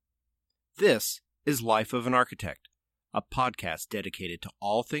This is Life of an Architect, a podcast dedicated to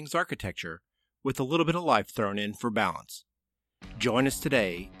all things architecture with a little bit of life thrown in for balance. Join us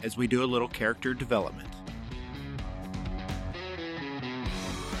today as we do a little character development.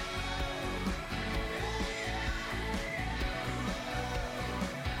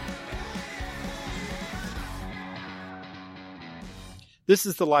 This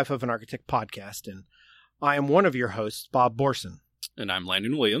is the Life of an Architect podcast, and I am one of your hosts, Bob Borson. And I'm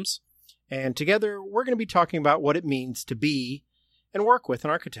Landon Williams. And together, we're going to be talking about what it means to be and work with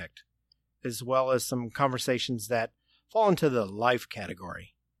an architect, as well as some conversations that fall into the life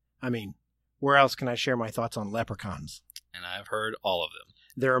category. I mean, where else can I share my thoughts on leprechauns? And I've heard all of them.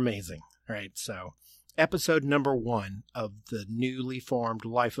 They're amazing. All right, so episode number 1 of the newly formed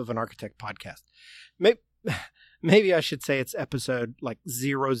Life of an Architect podcast. Maybe I should say it's episode like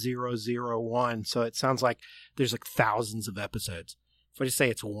 0001, so it sounds like there's like thousands of episodes. If I just say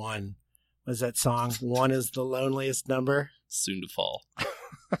it's 1, what is that song? 1 is the loneliest number. Soon to fall.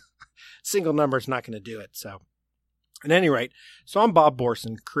 Single number is not going to do it. So at any rate, so I'm Bob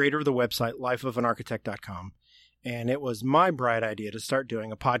Borson, creator of the website lifeofanarchitect.com, and it was my bright idea to start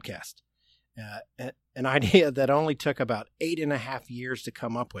doing a podcast. An idea that only took about 8.5 years to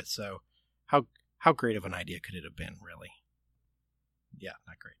come up with. So how great of an idea could it have been, really? Yeah,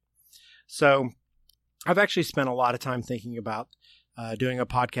 not great. So I've actually spent a lot of time thinking about doing a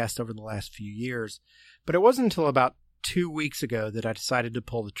podcast over the last few years, but it wasn't until about 2 weeks ago that I decided to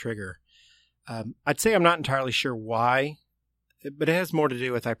pull the trigger. I'd say I'm not entirely sure why, but it has more to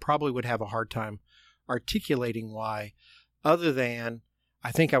do with I probably would have a hard time articulating why, other than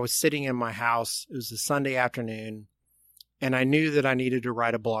I think I was sitting in my house. It was a Sunday afternoon, and I knew that I needed to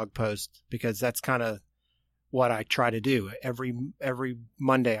write a blog post because that's kind of what I try to do. Every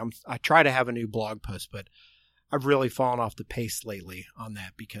Monday, I try to have a new blog post, but I've really fallen off the pace lately on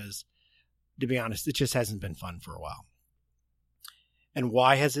that because, to be honest, it just hasn't been fun for a while. And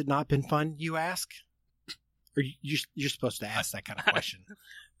why has it not been fun, you ask? Or you're supposed to ask that kind of question.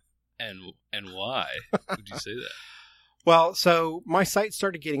 And why would you say that? Well, so my site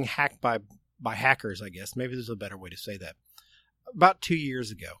started getting hacked by hackers, I guess. Maybe there's a better way to say that. About 2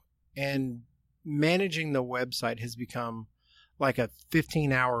 years ago. And managing the website has become like a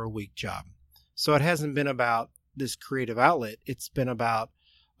 15-hour-a-week job. So it hasn't been about this creative outlet. It's been about,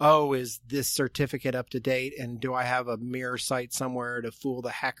 is this certificate up to date? And do I have a mirror site somewhere to fool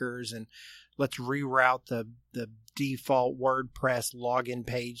the hackers? And let's reroute the default WordPress login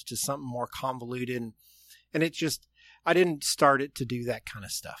page to something more convoluted. And it just, I didn't start it to do that kind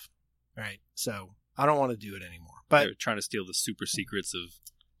of stuff. Right. So I don't want to do it anymore. But they're trying to steal the super secrets of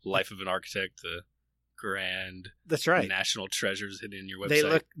Life of an Architect, the grand, that's right, national treasures hidden in your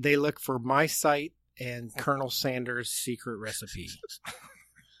website. They look for my site and Colonel Sanders' secret recipe.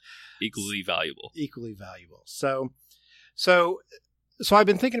 Equally valuable. Equally valuable. So I've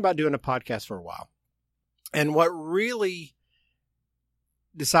been thinking about doing a podcast for a while. And what really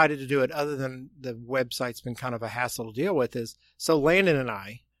decided to do it, other than the website's been kind of a hassle to deal with, is so Landon and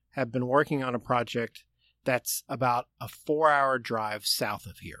I have been working on a project that's about a 4-hour drive south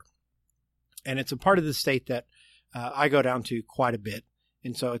of here. And it's a part of the state that I go down to quite a bit.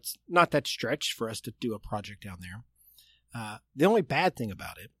 And so it's not that stretched for us to do a project down there. The only bad thing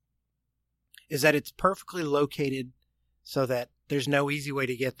about it is that it's perfectly located so that there's no easy way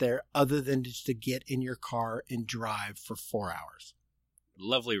to get there other than just to get in your car and drive for 4 hours.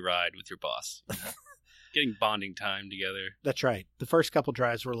 Lovely ride with your boss. Getting bonding time together. That's right. The first couple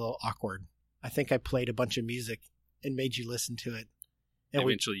drives were a little awkward. I think I played a bunch of music and made you listen to it. And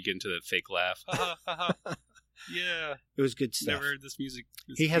eventually you get into that fake laugh. Yeah. It was good stuff. Never heard this music.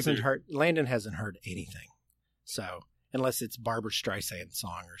 Landon hasn't heard anything. So, unless it's Barbra Streisand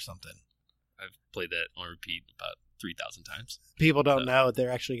song or something. I've played that on repeat about 3,000 times. People don't know.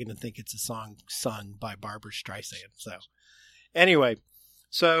 They're actually going to think it's a song sung by Barbra Streisand. So, anyway,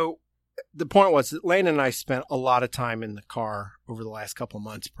 the point was that Landon and I spent a lot of time in the car over the last couple of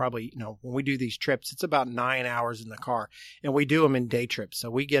months. Probably, when we do these trips, it's about 9 hours in the car, and we do them in day trips. So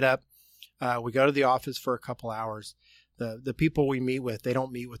we get up, we go to the office for a couple hours. The people we meet with, they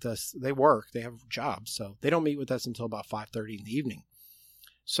don't meet with us. They work, they have jobs, so they don't meet with us until about 5:30 in the evening.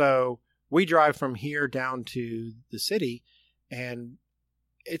 So we drive from here down to the city, and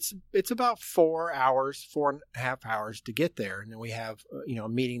it's about 4 hours, 4.5 hours to get there. And then we have, a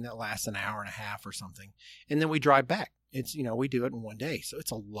meeting that lasts an hour and a half or something. And then we drive back. It's, we do it in one day. So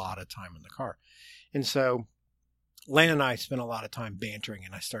it's a lot of time in the car. And so Landon and I spent a lot of time bantering,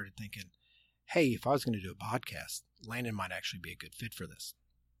 and I started thinking, hey, if I was going to do a podcast, Landon might actually be a good fit for this.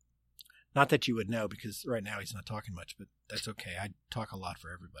 Not that you would know, because right now he's not talking much, but that's okay. I talk a lot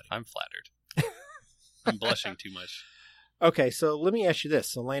for everybody. I'm flattered. I'm blushing too much. Okay, so let me ask you this.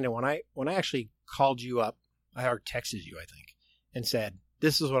 So, Landon, when I actually called you up, or texted you, I think, and said,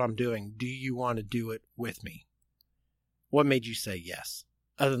 this is what I'm doing. Do you want to do it with me? What made you say yes,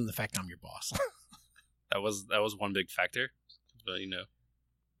 other than the fact I'm your boss? That was one big factor, but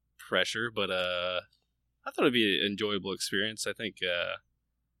pressure. But I thought it'd be an enjoyable experience. I think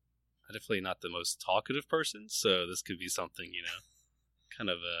I'm definitely not the most talkative person, so this could be something kind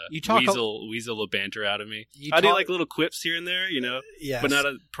of weasel a banter out of me. I do like little quips here and there, yes. but not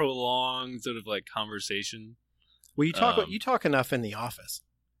a prolonged sort of like conversation. Well, you talk enough in the office.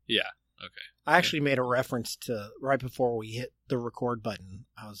 Yeah. Okay. I actually made a reference to right before we hit the record button.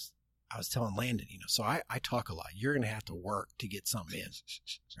 I was telling Landon, so I talk a lot. You're going to have to work to get something in,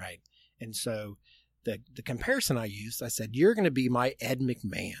 right? And so the comparison I used, I said, you're going to be my Ed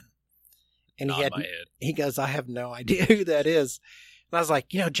McMahon. And he goes, I have no idea who that is. And I was like,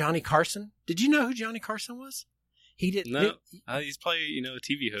 Johnny Carson? Did you know who Johnny Carson was? He didn't. No, he's probably, a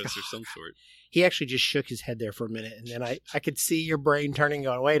TV host or some sort. He actually just shook his head there for a minute, and then I could see your brain turning,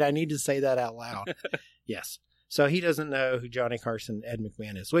 going, wait, I need to say that out loud. Yes. So he doesn't know who Johnny Carson, Ed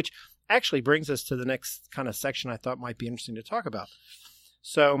McMahon is, which actually brings us to the next kind of section I thought might be interesting to talk about.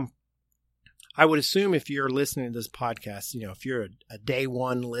 So I would assume if you're listening to this podcast, if you're a day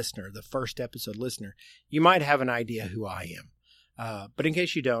one listener, the first episode listener, you might have an idea who I am. But in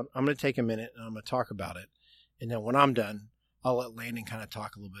case you don't, I'm going to take a minute and I'm going to talk about it. And then when I'm done, I'll let Landon kind of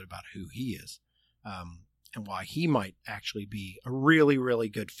talk a little bit about who he is and why he might actually be a really, really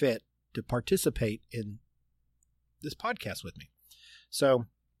good fit to participate in this podcast with me. So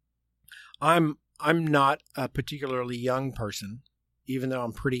I'm not a particularly young person, even though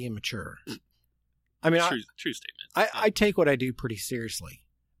I'm pretty immature. I mean, true statement. I take what I do pretty seriously,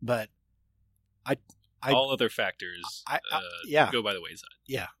 but all other factors go by the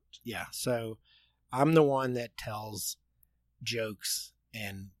wayside. Yeah. So I'm the one that tells jokes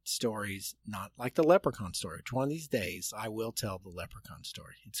and stories, not like the Leprechaun story. Which one of these days I will tell the Leprechaun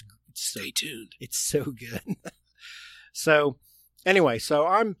story. Stay tuned. It's so good. So anyway,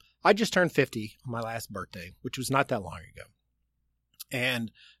 I just turned 50 on my last birthday, which was not that long ago.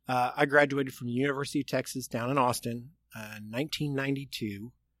 And I graduated from the University of Texas down in Austin in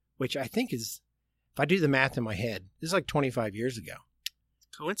 1992, which I think is, if I do the math in my head, this is like 25 years ago.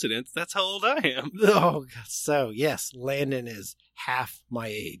 Coincidence? That's how old I am. Oh, so yes, Landon is half my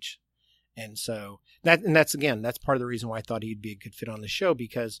age. And so that's part of the reason why I thought he'd be a good fit on the show,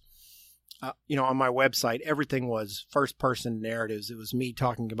 because on my website, everything was first person narratives. It was me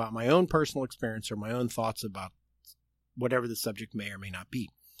talking about my own personal experience or my own thoughts about whatever the subject may or may not be.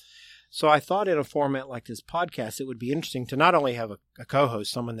 So I thought in a format like this podcast, it would be interesting to not only have a co-host,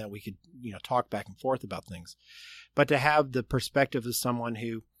 someone that we could, talk back and forth about things, but to have the perspective of someone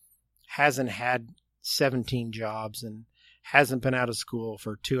who hasn't had 17 jobs and hasn't been out of school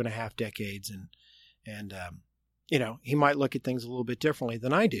for 2.5 decades. And he might look at things a little bit differently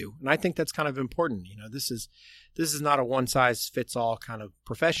than I do. And I think that's kind of important. This is not a one size fits all kind of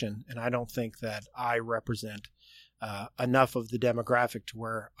profession. And I don't think that I represent enough of the demographic to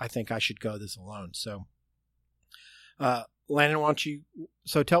where I think I should go this alone. So, Landon,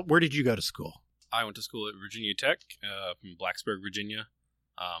 where did you go to school? I went to school at Virginia Tech from Blacksburg, Virginia.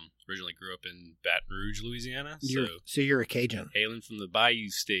 Originally grew up in Baton Rouge, Louisiana. So you're a Cajun. Hailing from the Bayou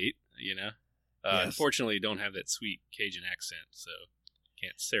State, Yes. Unfortunately, don't have that sweet Cajun accent, so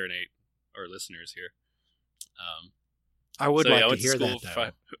can't serenade our listeners here. I would like to hear that,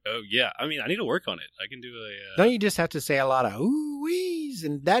 though. Oh, yeah. I mean, I need to work on it. I can do a... Don't you just have to say a lot of ooh-wees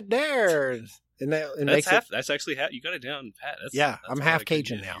and that there? That's actually half. You got it down, Pat. I'm half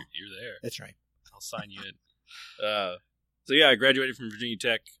Cajun now. You're there. That's right. I'll sign you in. So, yeah, I graduated from Virginia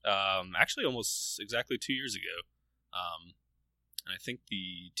Tech actually almost exactly 2 years ago. And I think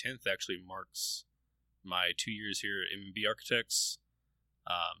the 10th actually marks my 2 years here at M&B Architects.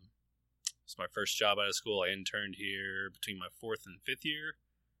 It's my first job out of school. I interned here between my 4th and 5th year.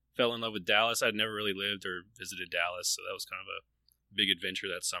 Fell in love with Dallas. I'd never really lived or visited Dallas, so that was kind of a big adventure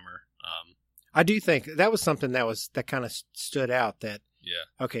that summer. I do think that was something that kind of stood out. That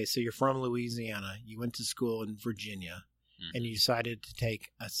okay, so you're from Louisiana. You went to school in Virginia, and you decided to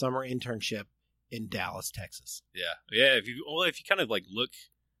take a summer internship in Dallas, Texas. Yeah. If you kind of like look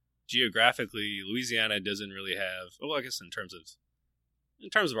geographically, Louisiana doesn't really have. Well, I guess in terms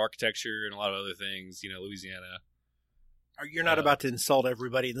of architecture and a lot of other things, Louisiana. You're not about to insult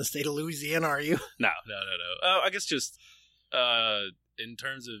everybody in the state of Louisiana, are you? No. I guess just in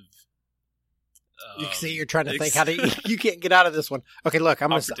terms of You see, you're trying to think how to. You can't get out of this one. Okay, look, I'm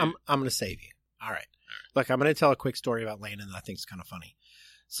gonna save you. All right. Look, I'm gonna tell a quick story about Landon that I think is kind of funny.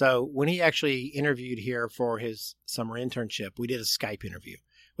 So when he actually interviewed here for his summer internship, we did a Skype interview,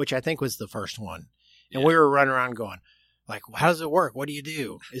 which I think was the first one, and we were running around going, like, how does it work? What do you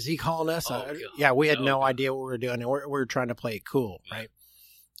do? Is he calling us? Yeah, we had no idea what we were doing, and we were trying to play it cool, right?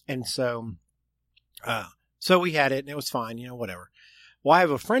 And so, so we had it, and it was fine, whatever. Well, I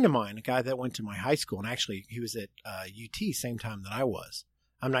have a friend of mine, a guy that went to my high school, and actually he was at UT same time that I was.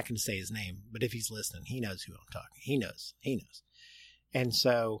 I'm not going to say his name, but if he's listening, he knows who I'm talking. He knows. And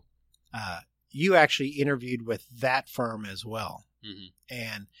so you actually interviewed with that firm as well. Mm-hmm.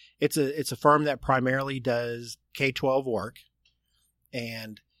 And it's a firm that primarily does K-12 work.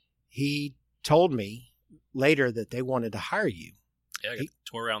 And he told me later that they wanted to hire you. Yeah, I got to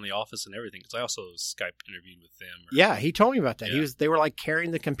tour around the office and everything because I also Skype interviewed with them. Yeah, he told me about that. Yeah. They were like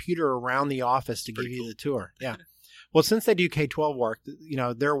carrying the computer around the office to give you the tour. Yeah. Well, since they do K-12 work,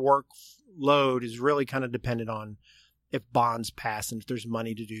 their workload is really kind of dependent on if bonds pass and if there's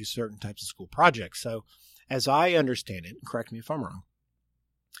money to do certain types of school projects. So as I understand it, correct me if I'm wrong,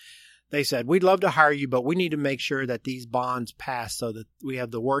 they said, we'd love to hire you, but we need to make sure that these bonds pass so that we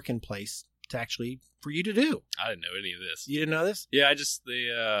have the work in place to actually for you to do. I didn't know any of this. You didn't know this? Yeah, I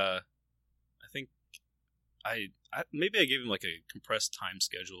think maybe I gave him like a compressed time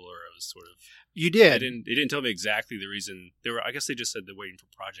schedule, or I was sort of. You did. They didn't tell me exactly the reason they were. I guess they just said they're waiting for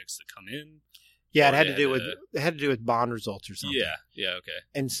projects to come in. Yeah, it had to do with bond results or something. Yeah, okay.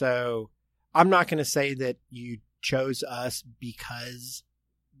 And so I'm not going to say that you chose us because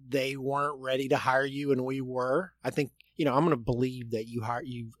they weren't ready to hire you and we were. I think I'm going to believe that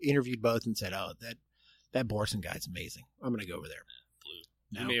you interviewed both and said, "Oh, that Borson guy's amazing. I'm going to go over there."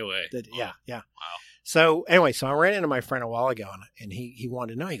 Blew me away. Yeah. Wow. So anyway, I ran into my friend a while ago, and he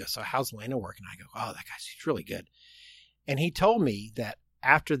wanted to know. He goes, "So how's Landon working?" I go, "Oh, he's really good." And he told me that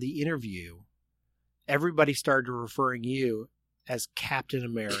after the interview, everybody started referring you as Captain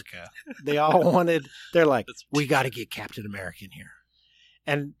America. They all they're like, we got to get Captain America in here.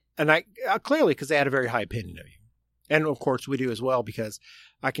 And I clearly, because they had a very high opinion of you. And of course we do as well, because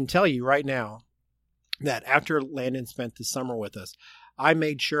I can tell you right now that after Landon spent the summer with us, I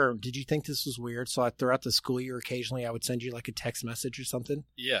made sure, did you think this was weird? So throughout the school year, occasionally I would send you like a text message or something.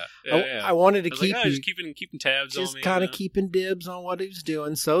 Yeah. I wanted to keep you just keeping tabs on me. Just kind of keeping dibs on what he was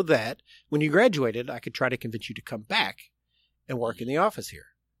doing so that when you graduated, I could try to convince you to come back and work in the office here,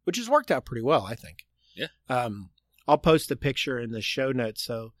 which has worked out pretty well, I think. Yeah. I'll post a picture in the show notes.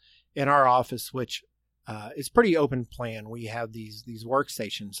 So in our office, which is pretty open plan, we have these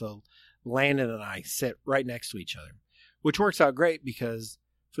workstations. So Landon and I sit right next to each other, which works out great because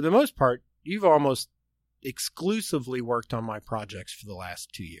for the most part, you've almost exclusively worked on my projects for the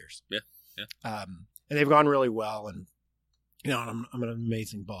last 2 years. Yeah. And they've gone really well. And, I'm an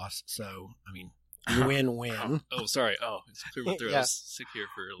amazing boss. So, I mean, win-win. Oh, sorry. Oh, it's clear my throat. I was sick here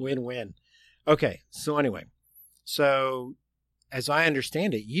for a little Win-win. Okay. So anyway, as I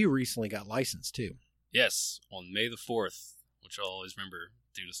understand it, you recently got licensed too. Yes. On May the 4th, which I'll always remember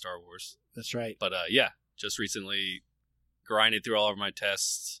due to Star Wars. That's right. But just recently grinded through all of my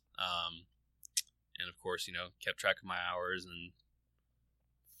tests, and of course, kept track of my hours and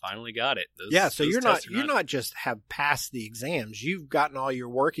finally got it. So you're not just have passed the exams; you've gotten all your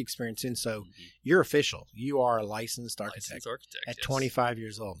work experience in. So you're official. You are a licensed architect at 25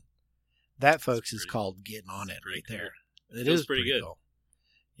 years old. That, folks, is called getting on it right there. It is pretty good. Cool.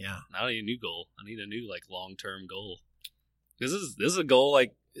 Yeah. Now I need a new goal. I need a new long-term goal. This is a goal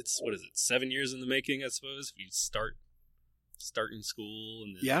it's 7 years in the making, I suppose. If you start in school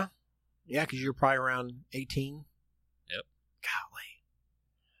and then... Yeah, because you're probably around 18. Yep. Golly,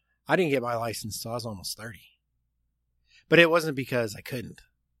 I didn't get my license until I was almost 30, but it wasn't because I couldn't.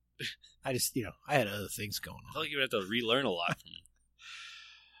 I just I had other things going on. I felt like you would have to relearn a lot from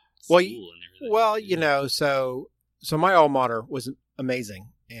school and everything. So my alma mater was amazing.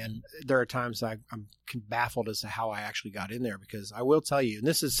 And there are times I'm baffled as to how I actually got in there, because I will tell you, and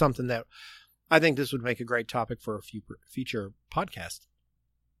this is something that I think this would make a great topic for a future podcast.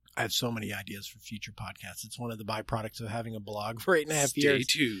 I have so many ideas for future podcasts. It's one of the byproducts of having a blog for 8.5 years.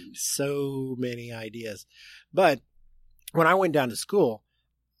 Stay tuned. So many ideas. But when I went down to school,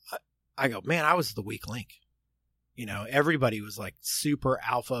 I go, man, I was the weak link. Everybody was like super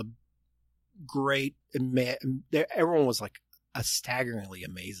alpha, great. Everyone was like staggeringly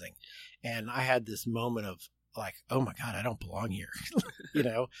amazing. And I had this moment of like, oh my God, I don't belong here.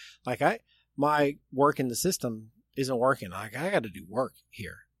 My work in the system isn't working. Like, I got to do work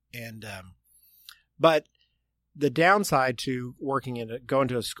here. And, but the downside to going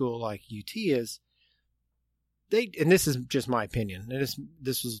to a school like UT is and this is just my opinion, and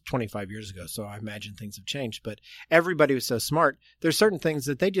this was 25 years ago, so I imagine things have changed, but everybody was so smart. There's certain things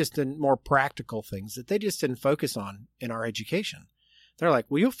that they just didn't, more practical things that they just didn't focus on in our education. They're like,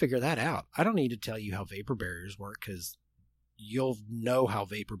 well, you'll figure that out. I don't need to tell you how vapor barriers work because you'll know how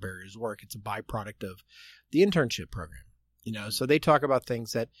vapor barriers work. It's a byproduct of the internship program, so they talk about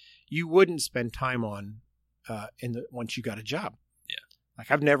things that you wouldn't spend time on once you got a job. Like,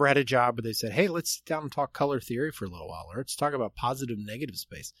 I've never had a job where they said, hey, let's sit down and talk color theory for a little while, or let's talk about positive and negative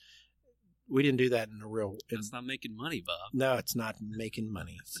space. We didn't do that in a real... It's not making money, Bob. No, it's not making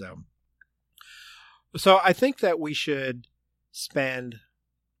money. So I think that we should spend,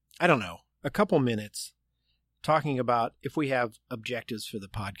 I don't know, a couple minutes talking about if we have objectives for the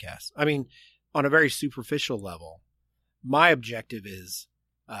podcast. I mean, on a very superficial level, my objective is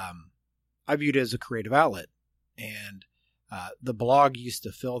I view it as a creative outlet, and the blog used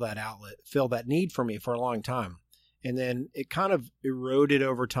to fill that need for me for a long time. And then it kind of eroded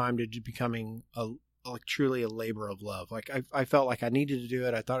over time to becoming truly a labor of love. Like I felt like I needed to do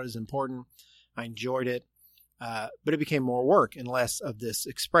it. I thought it was important. I enjoyed it. But it became more work and less of this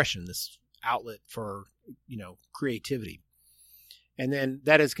expression, this outlet for, creativity. And then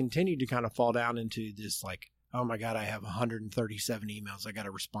that has continued to kind of fall down into this like, oh my God, I have 137 emails I got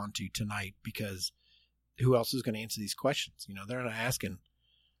to respond to tonight because who else is going to answer these questions? They're not asking,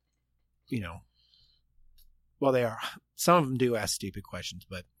 well, they are. Some of them do ask stupid questions,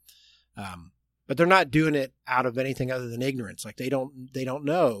 but they're not doing it out of anything other than ignorance. Like they don't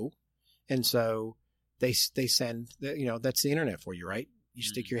know. And so they send, that's the internet for you, right? You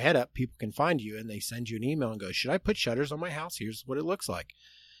stick your head up, people can find you, and they send you an email and go, should I put shutters on my house? Here's what it looks like.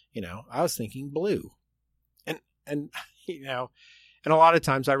 I was thinking blue. And a lot of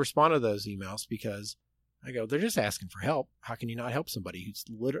times I respond to those emails because I go, they're just asking for help. How can you not help somebody who's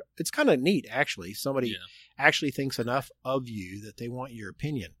it's kind of neat, actually. Somebody actually thinks enough of you that they want your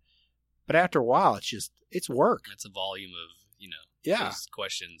opinion. But after a while, it's work. It's a volume of, those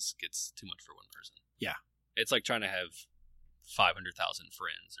questions gets too much for one person. Yeah. It's like trying to have 500,000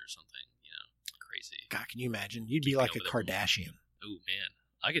 friends or something, crazy. God, can you imagine? You'd be like a Kardashian. Oh, man.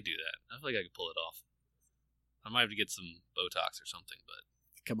 I could do that. I feel like I could pull it off. I might have to get some Botox or something, but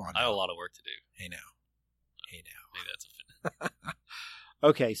come on. I have a lot of work to do. Hey, now. Maybe that's a fit.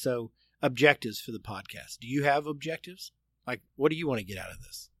 Okay, so objectives for the podcast. Do you have objectives? Like, what do you want to get out of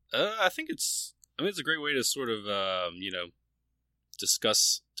this? I think it's a great way to sort of,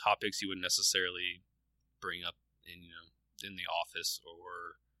 discuss topics you wouldn't necessarily bring up in the office,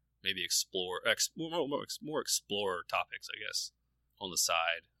 or maybe more explore topics, I guess, on the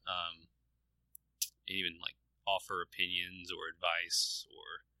side. And even like offer opinions or advice,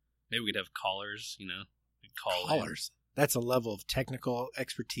 or maybe we'd have callers, we'd call callers. That's a level of technical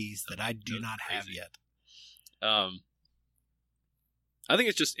expertise that I do not have yet. I think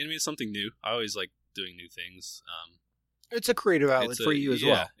it's just, it's something new. I always like doing new things. It's a creative outlet for you as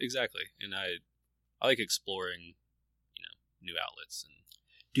well. Yeah, exactly. And I like exploring, new outlets.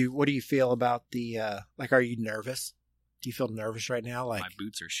 And what do you feel about the, are you nervous? Do you feel nervous right now? Like my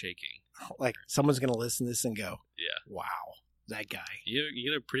boots are shaking. Like someone's going to listen to this and go, yeah, wow, that guy.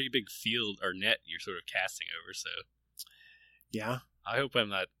 You get a pretty big field or net you're sort of casting over. So yeah, I hope I'm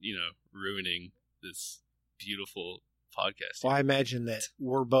not, ruining this beautiful podcast. Well, I imagine that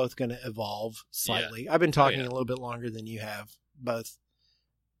we're both going to evolve slightly. Yeah. I've been talking a little bit longer than you have, both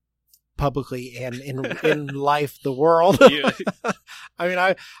publicly and in life, the world. Yeah. I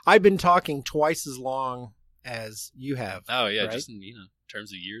mean, I've been talking twice as long as you have. Oh yeah, right? Just in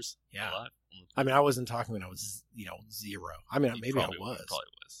terms of years. Yeah. I mean, I wasn't talking when I was, 0. I mean, maybe I was. Probably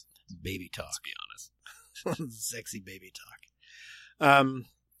was. Baby talk. Let's be honest. Sexy baby talk.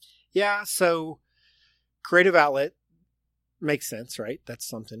 Yeah. So creative outlet makes sense, right? That's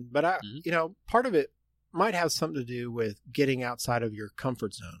something. But part of it might have something to do with getting outside of your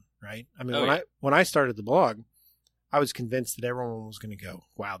comfort zone, right? I mean, when I started the blog, I was convinced that everyone was going to go,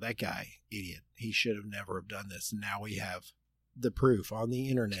 wow, that guy, idiot. He should have never have done this. And now we have the proof on the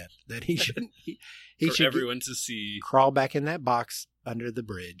internet that he shouldn't. He should everyone to see. Crawl back in that box under the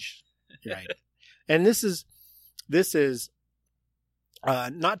bridge, right? And this is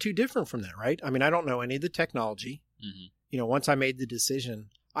not too different from that, right? I mean, I don't know any of the technology. Mm-hmm. Once I made the decision,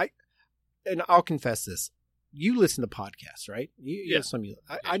 I'll confess this. You listen to podcasts, right? You have some.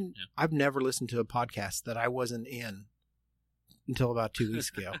 I've never listened to a podcast that I wasn't in until about 2 weeks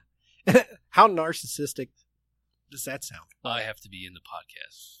ago. How narcissistic does that sound? I have to be in the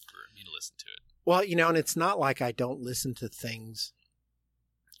podcast for me to listen to it. Well, and it's not like I don't listen to things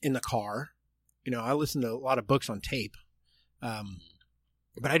in the car. I listen to a lot of books on tape.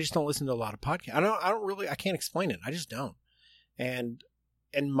 But I just don't listen to a lot of podcasts. I can't explain it. I just don't. And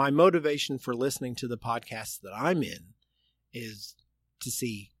my motivation for listening to the podcasts that I'm in is to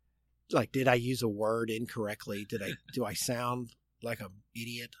see, like, did I use a word incorrectly? Do I sound like an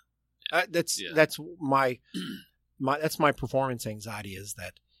idiot? That's my performance anxiety, is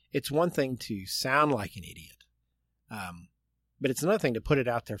that it's one thing to sound like an idiot. But it's another thing to put it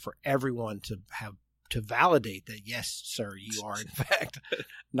out there for everyone to validate that, yes, sir, you are in fact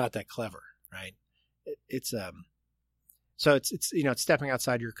not that clever, right? It's stepping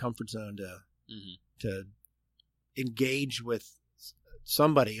outside your comfort zone to engage with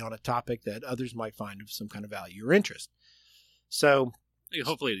somebody on a topic that others might find of some kind of value or interest. So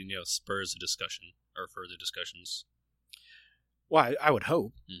hopefully, spurs a discussion or further discussions. Well, I would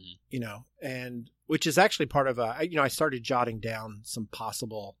hope, and which is actually part of I started jotting down some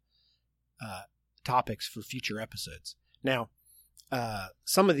possible topics for future episodes. Now,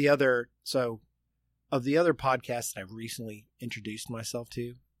 some of the other podcasts that I've recently introduced myself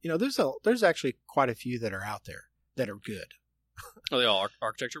to, there's actually quite a few that are out there that are good. Are they all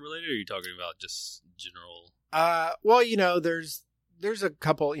architecture related, or are you talking about just general? Well, there's a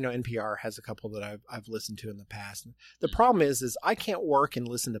couple, NPR has a couple that I've listened to in the past. The problem is I can't work and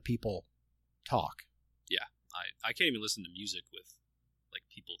listen to people talk. Yeah. I can't even listen to music with like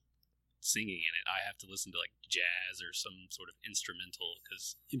people singing in it. I have to listen to like jazz or some sort of instrumental,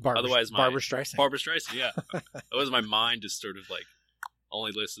 because otherwise Barbra Streisand, yeah. Otherwise my mind just sort of like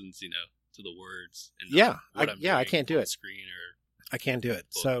only listens, to the words. And I can't do it. Screen or I can't do it.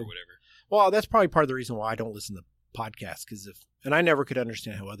 Or So, whatever. Well, that's probably part of the reason why I don't listen to podcasts, and I never could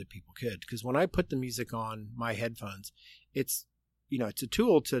understand how other people could, because when I put the music on my headphones, it's a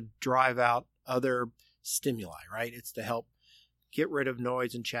tool to drive out other stimuli, right? It's to help get rid of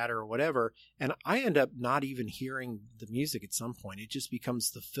noise and chatter or whatever, and I end up not even hearing the music at some point. It just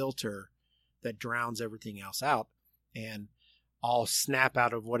becomes the filter that drowns everything else out, and I'll snap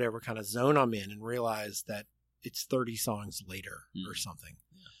out of whatever kind of zone I'm in and realize that it's 30 songs later or something.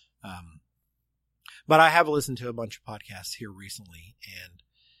 Yeah. But I have listened to a bunch of podcasts here recently,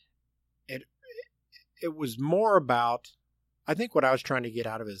 and it was more about, I think what I was trying to get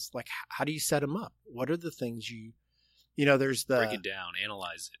out of it is, like, how do you set them up? What are the things there's the break it down,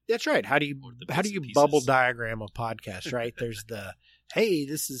 analyze it. That's right. How do you bubble diagram a podcast? Right. There's the, hey,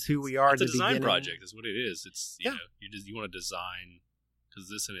 this is who we are. It's a design project, is what it is. It's you want to design, because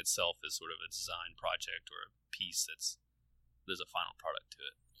this in itself is sort of a design project or a piece there's a final product to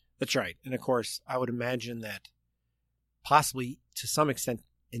it. That's right. And of course, I would imagine that possibly to some extent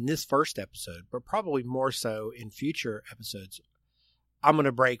in this first episode, but probably more so in future episodes, I'm going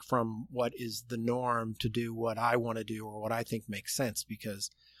to break from what is the norm to do what I want to do or what I think makes sense, because,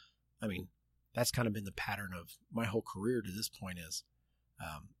 that's kind of been the pattern of my whole career to this point, is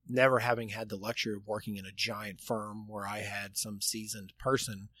never having had the luxury of working in a giant firm where I had some seasoned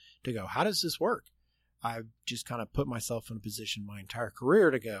person to go, how does this work? I've just kind of put myself in a position my entire career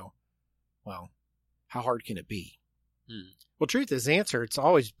to go, well, how hard can it be? Well, truth is, it's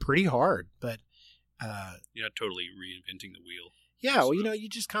always pretty hard, but you're not totally reinventing the wheel. Yeah, well, you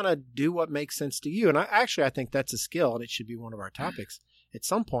just kind of do what makes sense to you. And I think that's a skill, and it should be one of our topics at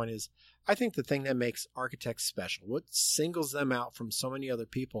some point. Is I think the thing that makes architects special, what singles them out from so many other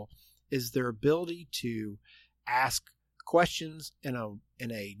people, is their ability to ask questions in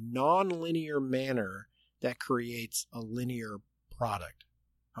a non-linear manner that creates a linear product.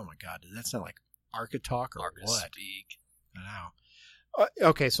 Oh my God, did that sound like Architalk or what? Speak. I know.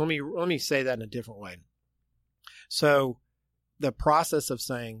 Okay, so let me say that in a different way. So the process of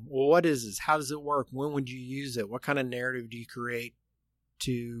saying, well, what is this? How does it work? When would you use it? What kind of narrative do you create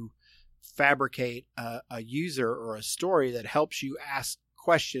to fabricate a user or a story that helps you ask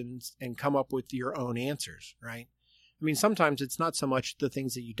questions and come up with your own answers, right? Sometimes it's not so much the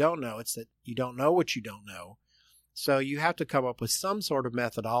things that you don't know, it's that you don't know what you don't know. So you have to come up with some sort of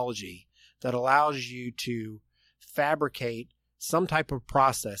methodology that allows you to fabricate some type of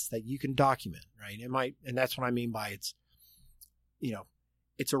process that you can document, right? And that's what I mean by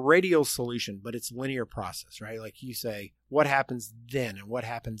it's a radial solution, but it's a linear process, right? Like you say, what happens then and what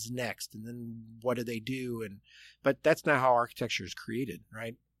happens next, and then what do they do? But that's not how architecture is created,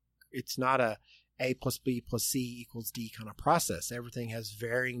 right? It's not a plus B plus C equals D kind of process. Everything has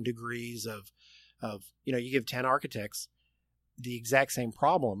varying degrees of you give 10 architects the exact same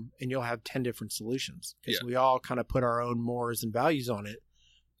problem and you'll have 10 different solutions, because we all kind of put our own mores and values on it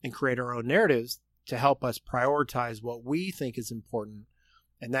and create our own narratives to help us prioritize what we think is important.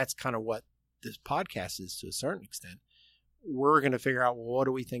 And that's kind of what this podcast is to a certain extent. We're going to figure out, well, what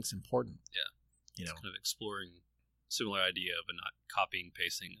do we think is important? Yeah. Kind of exploring similar idea, but not copying,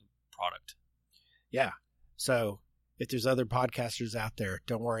 pasting a product. Yeah. So if there's other podcasters out there,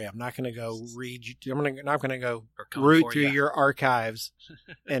 don't worry. I'm not going to go read you. I'm not going to go root through your archives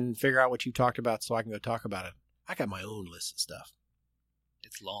and figure out what you talked about so I can go talk about it. I got my own list of stuff.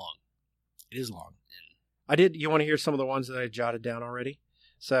 It's long. It is long. You want to hear some of the ones that I jotted down already?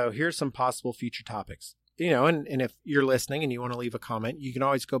 So here's some possible future topics. And if you're listening and you want to leave a comment, you can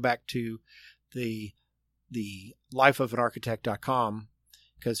always go back to the lifeofanarchitect.com,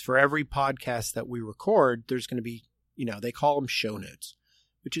 because for every podcast that we record, there's going to be, they call them show notes,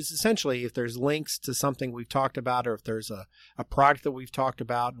 which is essentially if there's links to something we've talked about, or if there's a product that we've talked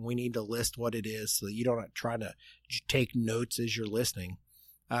about and we need to list what it is so that you don't try to take notes as you're listening,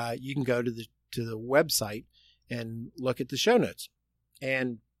 you can go to the website and look at the show notes.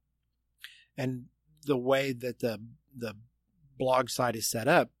 And the way that the blog site is set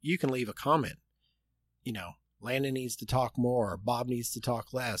up, you can leave a comment. Landon needs to talk more, or Bob needs to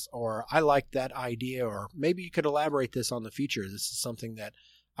talk less, or I like that idea, or maybe you could elaborate this on the future. This is something that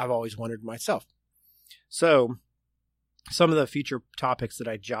I've always wondered myself. So some of the future topics that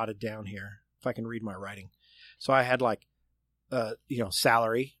I jotted down here, if I can read my writing. So I had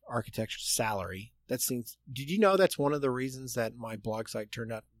salary, architecture salary. Did you know that's one of the reasons that my blog site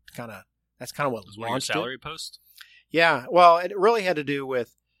turned out that's kind of what launched your salary post? Yeah. Well, it really had to do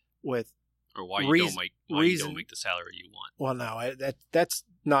with or why you don't make the salary you want. Well, no, that's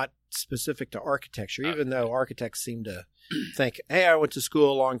not specific to architecture, even though architects seem to think, hey, I went to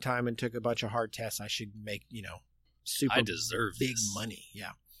school a long time and took a bunch of hard tests. I should make, super I deserve big this. money.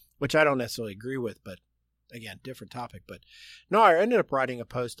 Yeah. Which I don't necessarily agree with, but again, different topic. But no, I ended up writing a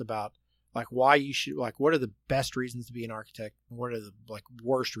post about why you should, what are the best reasons to be an architect and what are the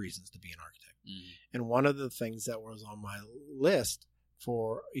worst reasons to be an architect. And one of the things that was on my list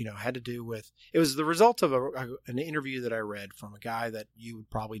had to do with, it was the result of an interview that I read from a guy that you would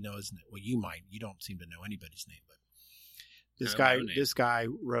probably know you don't seem to know anybody's name, but this guy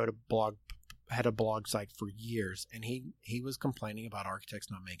had a blog site for years, and he was complaining about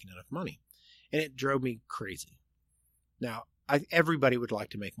architects not making enough money, and it drove me crazy. Now, everybody would like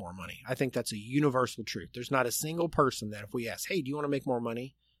to make more money. I think that's a universal truth. There's not a single person that if we ask, hey, do you want to make more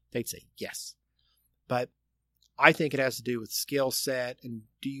money? They'd say yes. But I think it has to do with skill set, and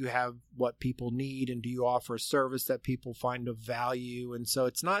do you have what people need, and do you offer a service that people find of value? And so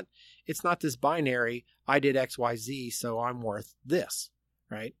it's not this binary, I did X, Y, Z, so I'm worth this,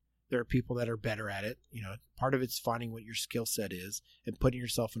 right? There are people that are better at it. Part of it's finding what your skill set is and putting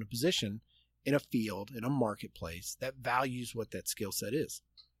yourself in a position in a field, in a marketplace that values what that skill set is,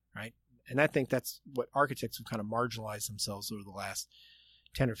 right? And I think that's what architects have kind of marginalized themselves over the last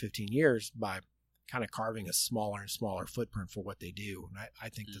 10 or 15 years by kind of carving a smaller and smaller footprint for what they do. And I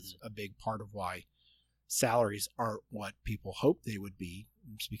think that's a big part of why salaries aren't what people hope they would be.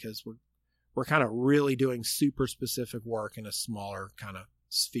 It's because we're kind of really doing super specific work in a smaller kind of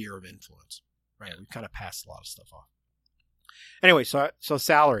sphere of influence, right? We kind of passed a lot of stuff off. Anyway, so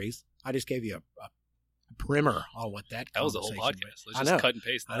salaries, I just gave you a primer on what that was the whole podcast. Let's just cut and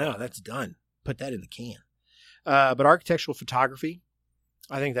paste that. I know, that's done. Put that in the can. But architectural photography,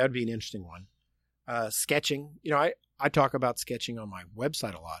 I think that would be an interesting one. Sketching, I talk about sketching on my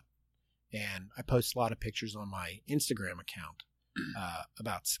website a lot, and I post a lot of pictures on my Instagram account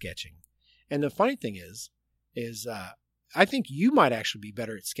about sketching. And the funny thing is I think you might actually be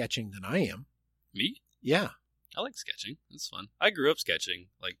better at sketching than I am. Me? Yeah. I like sketching. It's fun. I grew up sketching.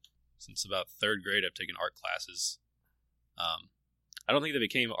 Since about third grade, I've taken art classes. I don't think they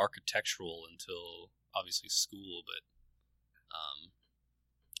became architectural until obviously school, but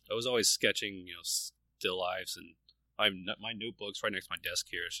I was always sketching, still lifes, and my notebook's right next to my desk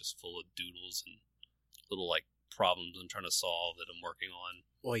here. It's just full of doodles and little problems I'm trying to solve that I'm working on.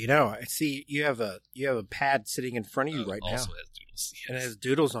 Well, I see you have a pad sitting in front of you right now. Also has doodles. Yes. And it has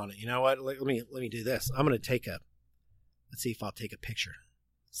doodles on it. You know what? Let me do this. I'm going to let's see if I'll take a picture.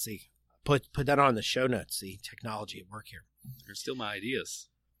 Let's see. Put that on the show notes. See, technology at work here. They're still my ideas.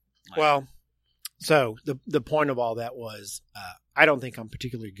 So the point of all that was, I don't think I'm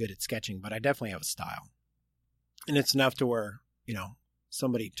particularly good at sketching, but I definitely have a style. And it's enough to where,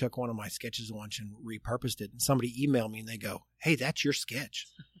 somebody took one of my sketches once and repurposed it, and somebody emailed me and they go, hey, that's your sketch.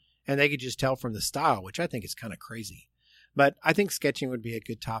 And they could just tell from the style, which I think is kind of crazy. But I think sketching would be a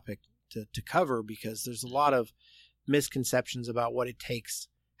good topic to cover, because there's a lot of misconceptions about what it takes,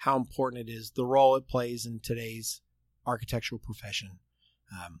 how important it is, the role it plays in today's architectural profession.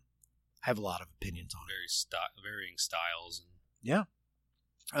 I have a lot of opinions on it. Varying styles. Yeah.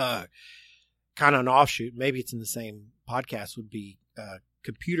 Kind of an offshoot, maybe it's in the same podcast, would be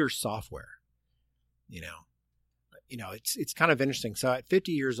computer software. it's kind of interesting. So at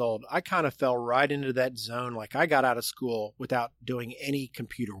 50 years old, I kind of fell right into that zone. Like I got out of school without doing any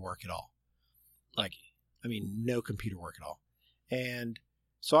computer work at all. Like, I mean, no computer work at all. And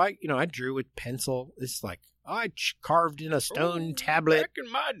so I drew with pencil. It's like I carved in a stone tablet. Back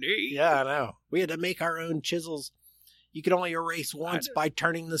in my day. Yeah, I know. We had to make our own chisels. You could only erase once by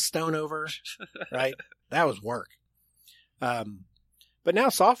turning the stone over, right? That was work. But now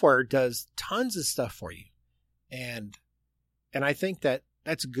software does tons of stuff for you. And I think that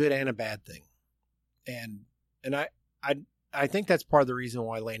that's a good and a bad thing. And I think that's part of the reason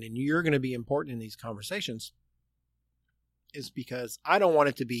why, Landon, you're going to be important in these conversations is because I don't want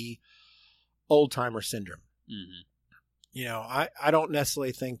it to be old timer syndrome. Mm-hmm. I don't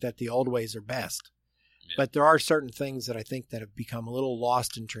necessarily think that the old ways are best, but there are certain things that I think that have become a little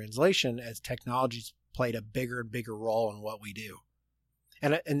lost in translation as technology's played a bigger and bigger role in what we do.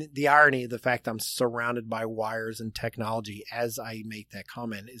 And the irony of the fact I'm surrounded by wires and technology as I make that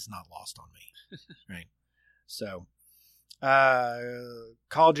comment is not lost on me. Right. So,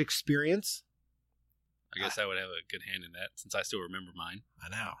 college experience. I guess I would have a good hand in that since I still remember mine. I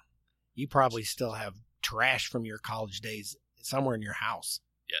know. You probably still have trash from your college days somewhere in your house.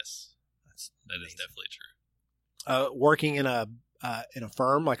 Yes. That is definitely true. Working in a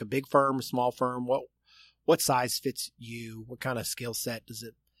firm, like a big firm, a small firm, what size fits you? What kind of skill set does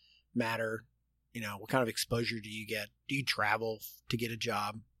it matter? What kind of exposure do you get? Do you travel to get a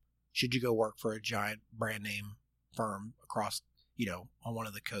job? Should you go work for a giant brand name firm across, on one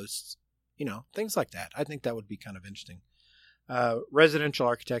of the coasts? Things like that. I think that would be kind of interesting. Residential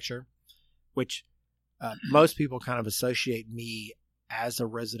architecture, which most people kind of associate me as a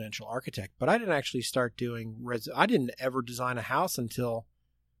residential architect, but I didn't actually start doing I didn't ever design a house until,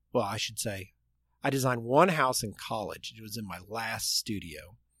 well, I should say, I designed one house in college. It was in my last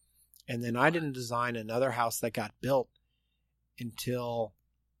studio. And then I didn't design another house that got built until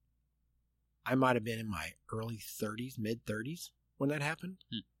I might have been in my early 30s, mid 30s when that happened.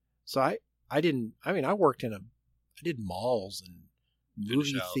 So I worked I did malls and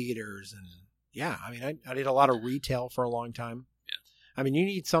movie theaters and I did a lot of retail for a long time. Yeah. I mean, you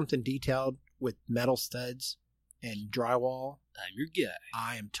need something detailed with metal studs and drywall. I'm your guy.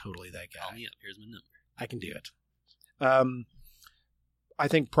 I am totally that guy. Call me up. Here's my number. I can do it. I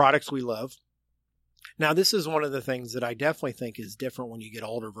think products we love. Now, this is one of the things that I definitely think is different when you get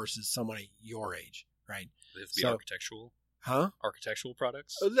older versus someone at your age, right? They have to be architectural? Huh? Architectural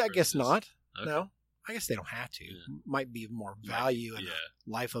products? I guess not. Okay. No. I guess they don't have to. Yeah. Might be more value in a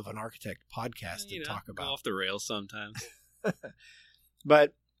Life of an Architect podcast to talk about. Go off the rails sometimes.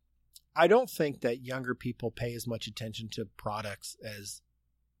 But I don't think that younger people pay as much attention to products as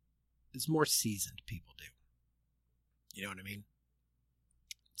more seasoned people do. You know what I mean?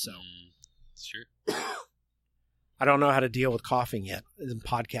 So, sure. I don't know how to deal with coughing yet in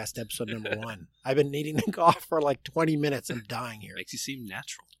podcast episode number 1. I've been needing to cough for like 20 minutes. I'm dying here. Makes you seem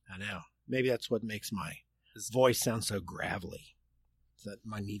natural. I know. Maybe that's what makes my voice sound so gravelly. That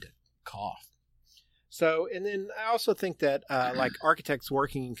I need to cough. So, and then I also think that like architects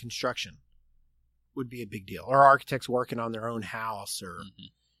working in construction would be a big deal, or architects working on their own house, or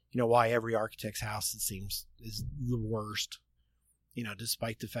why every architect's house, it seems, is the worst.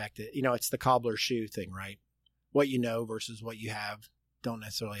 Despite the fact that it's the cobbler's shoe thing, right? What you know versus what you have don't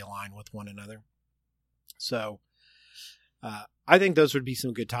necessarily align with one another. So, I think those would be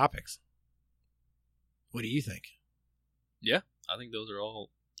some good topics. What do you think? Yeah, I think those are all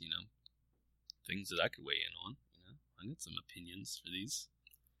things that I could weigh in on. I need some opinions for these.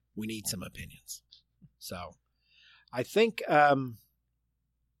 We need some opinions. So, I think, I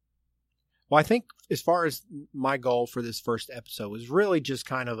think as far as my goal for this first episode was really just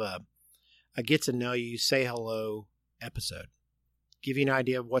kind of a get to know you, say hello episode. Give you an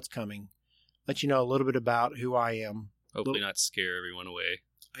idea of what's coming. Let you know a little bit about who I am. Hopefully not scare everyone away.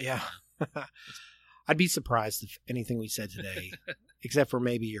 Yeah. I'd be surprised if anything we said today, except for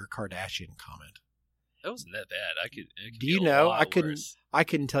maybe your Kardashian comment. That wasn't that bad. It could Do you know? I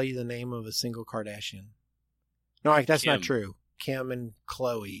couldn't tell you the name of a single Kardashian. No, that's Kim. Not true. Kim and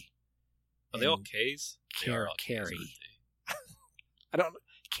Khloe. Are they all K's? Carrie. I don't know.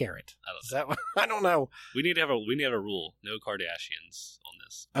 Carrot. I don't know. We need to have a rule. No Kardashians on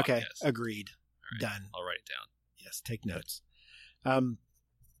this podcast. Okay. Agreed. Right. Done. I'll write it down. Yes. Take notes.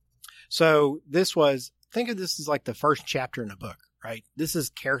 So think of this as like the first chapter in a book, right? This is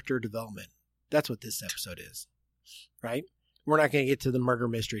character development. That's what this episode is, right? We're not going to get to the murder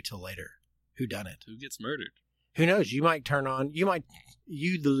mystery till later. Who done it? Who gets murdered? Who knows? You might the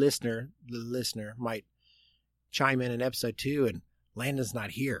listener might chime in episode 2 and, Landon's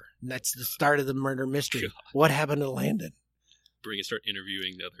not here. And that's the start of the murder mystery. God. What happened to Landon? Start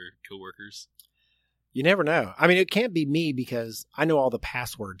interviewing the other coworkers. You never know. I mean, it can't be me because I know all the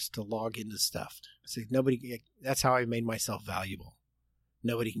passwords to log into stuff. See, that's how I made myself valuable.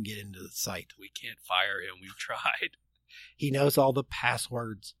 Nobody can get into the site. We can't fire him. We've tried. He knows all the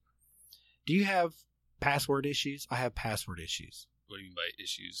passwords. Do you have password issues? I have password issues. What do you mean by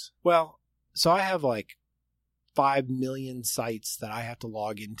issues? Well, so I have like 5 million sites that I have to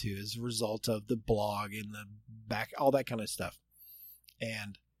log into as a result of the blog and the back, all that kind of stuff.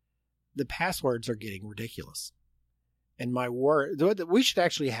 And the passwords are getting ridiculous. And we should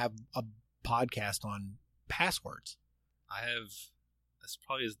actually have a podcast on passwords. That's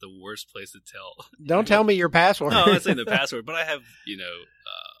probably is the worst place to tell. Don't tell me your password. No, I'm not saying the password, but I have,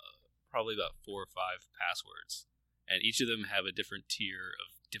 probably about 4 or 5 passwords. And each of them have a different tier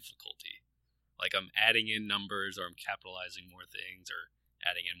of difficulty. Like I'm adding in numbers or I'm capitalizing more things or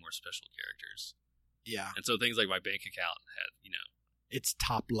adding in more special characters. Yeah. And so things like my bank account had, it's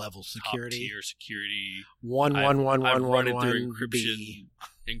top level security. Top tier security. 11111. I've run it through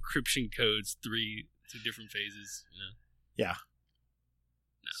encryption codes, three different phases. Yeah.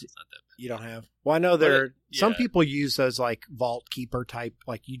 No, it's not that bad. You don't have. Well, I know some people use those like Vault Keeper type.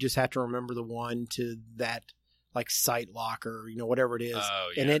 Like you just have to remember the one to that, like Site Locker, whatever it is,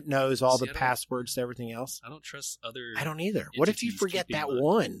 and it knows all the passwords to everything else. I don't trust other. I don't either. What if you forget that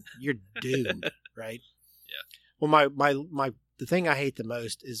one? You're doomed, right? Yeah. Well, the thing I hate the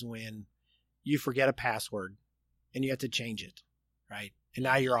most is when you forget a password and you have to change it, right? And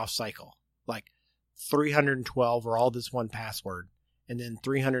now you're off cycle. Like 312 are all this one password, and then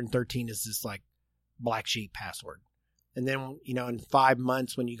 313 is this like black sheep password. And then, in 5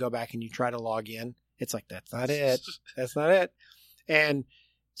 months when you go back and you try to log in, it's like, that's not it. That's not it. And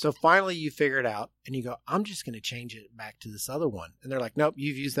so finally you figure it out and you go, I'm just going to change it back to this other one. And they're like, nope,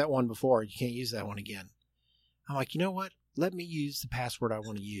 you've used that one before. You can't use that one again. I'm like, you know what? Let me use the password I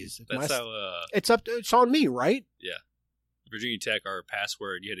want to use. It's on me, right? Yeah. Virginia Tech, our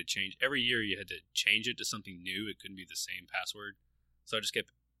password, you had to change. Every year you had to change it to something new. It couldn't be the same password. So I just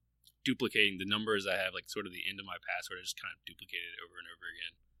kept duplicating the numbers I have, like sort of the end of my password. I just kind of duplicated it over and over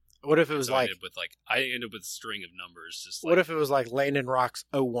again. What if it was I ended up with a string of numbers. What if it was like Landon Rocks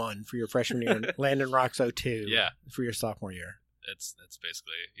 01 for your freshman year and Landon Rocks 02 for your sophomore year? That's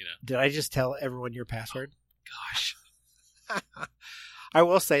basically, Did I just tell everyone your password? Oh, gosh. I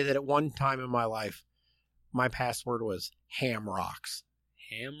will say that at one time in my life, my password was Ham Rocks.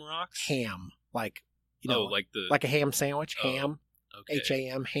 Ham Rocks? Ham. Like, like a ham sandwich. Ham. Okay.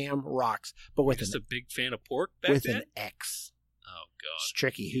 H-A-M. Ham Rocks. But with just a big fan of pork back with then? an X. Oh God, it's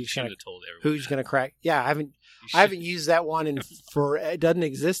tricky. Who's gonna crack? Yeah, I haven't used that one it doesn't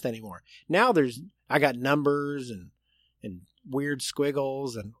exist anymore. Now I got numbers and weird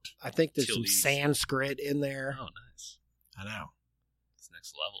squiggles, and I think there's some Sanskrit in there. Oh, nice. I know. It's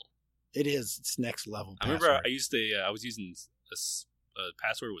next level. It is. It's next level. I remember I was using a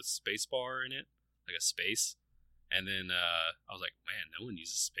password with spacebar in it, like a space, and then I was like, man, no one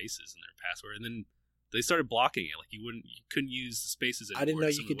uses spaces in their password, and then they started blocking it. Like you couldn't use the spaces anymore. I didn't know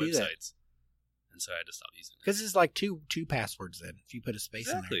you could do that. And so I had to stop using it. Because it's like two passwords then, if you put a space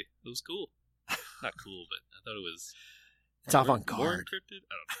in there. Exactly. It was cool. Not cool, but I thought it was... It's avant-garde. More encrypted?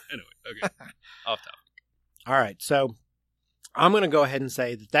 I don't know. Anyway, okay. Off topic. All right. So I'm going to go ahead and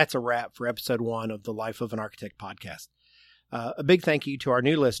say that that's a wrap for episode 1 of the Life of an Architect podcast. A big thank you to our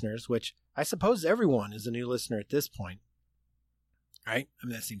new listeners, which I suppose everyone is a new listener at this point. Right? I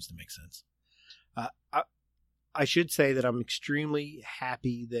mean, that seems to make sense. I should say that I'm extremely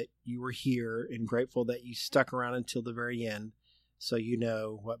happy that you were here and grateful that you stuck around until the very end so you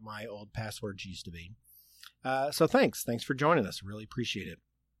know what my old passwords used to be. So thanks. Thanks for joining us. Really appreciate it.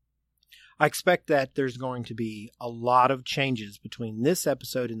 I expect that there's going to be a lot of changes between this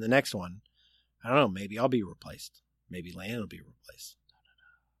episode and the next one. I don't know. Maybe I'll be replaced. Maybe Landon will be replaced.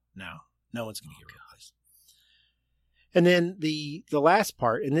 No one's going to get replaced. And then the last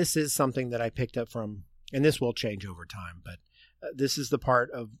part, and this is something that I picked up from, and this will change over time, but this is the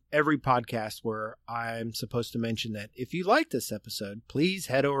part of every podcast where I'm supposed to mention that if you like this episode, please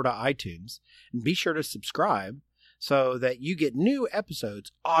head over to iTunes and be sure to subscribe so that you get new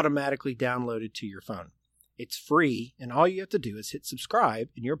episodes automatically downloaded to your phone. It's free, and all you have to do is hit subscribe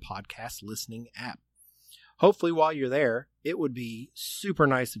in your podcast listening app. Hopefully, while you're there, it would be super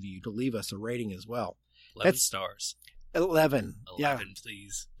nice of you to leave us a rating as well. 11 stars. 11,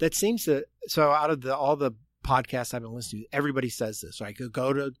 please. That seems to, so out of all the podcasts I've been listening to, everybody says this, right?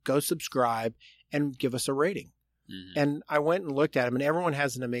 Go subscribe and give us a rating. Mhm. And I went and looked at them, and everyone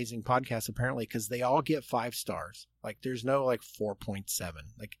has an amazing podcast apparently because they all get 5 stars. Like there's no like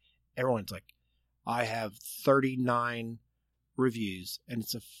 4.7. Like everyone's like, I have 39 reviews and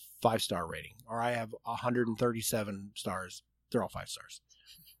it's a 5-star rating, or I have 137 stars. They're all 5 stars.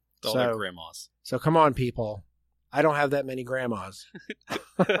 All their grandmas. So come on, people. I don't have that many grandmas.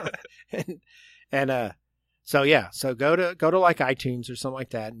 So go to like iTunes or something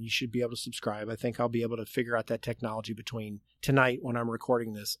like that, and you should be able to subscribe. I think I'll be able to figure out that technology between tonight when I'm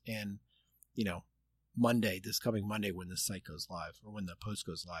recording this and, Monday, this coming Monday when this site goes live or when the post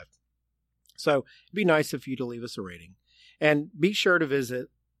goes live. So it'd be nice of you to leave us a rating. And be sure to visit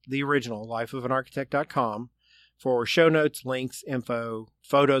the original lifeofanarchitect.com for show notes, links, info,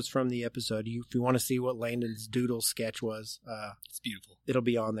 photos from the episode. If you want to see what Landon's doodle sketch was, it's beautiful. It'll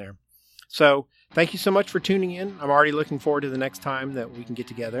be on there. So thank you so much for tuning in. I'm already looking forward to the next time that we can get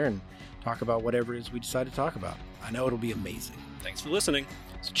together and talk about whatever it is we decide to talk about. I know it'll be amazing. Thanks for listening.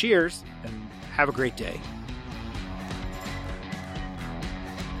 So cheers and have a great day.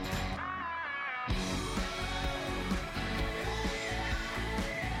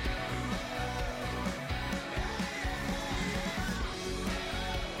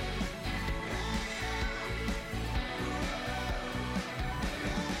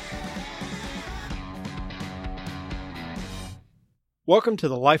 Welcome to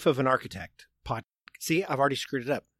the Life of an Architect podcast. See, I've already screwed it up.